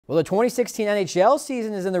Well, the 2016 NHL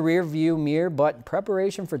season is in the rearview mirror, but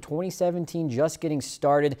preparation for 2017 just getting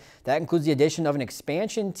started. That includes the addition of an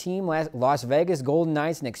expansion team, Las Vegas Golden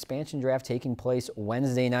Knights, an expansion draft taking place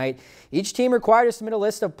Wednesday night. Each team required to submit a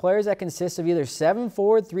list of players that consists of either 7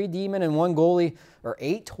 forward, 3 D-men, and 1 goalie, or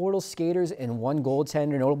 8 total skaters and 1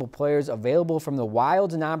 goaltender. Notable players available from the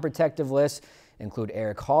Wild's non-protective list include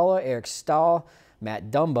Eric Halla, Eric Stahl,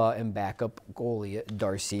 Matt Dumba, and backup goalie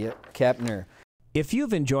Darcy Kepner. If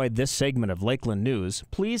you've enjoyed this segment of Lakeland News,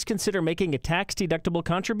 please consider making a tax-deductible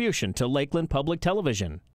contribution to Lakeland Public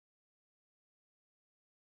Television.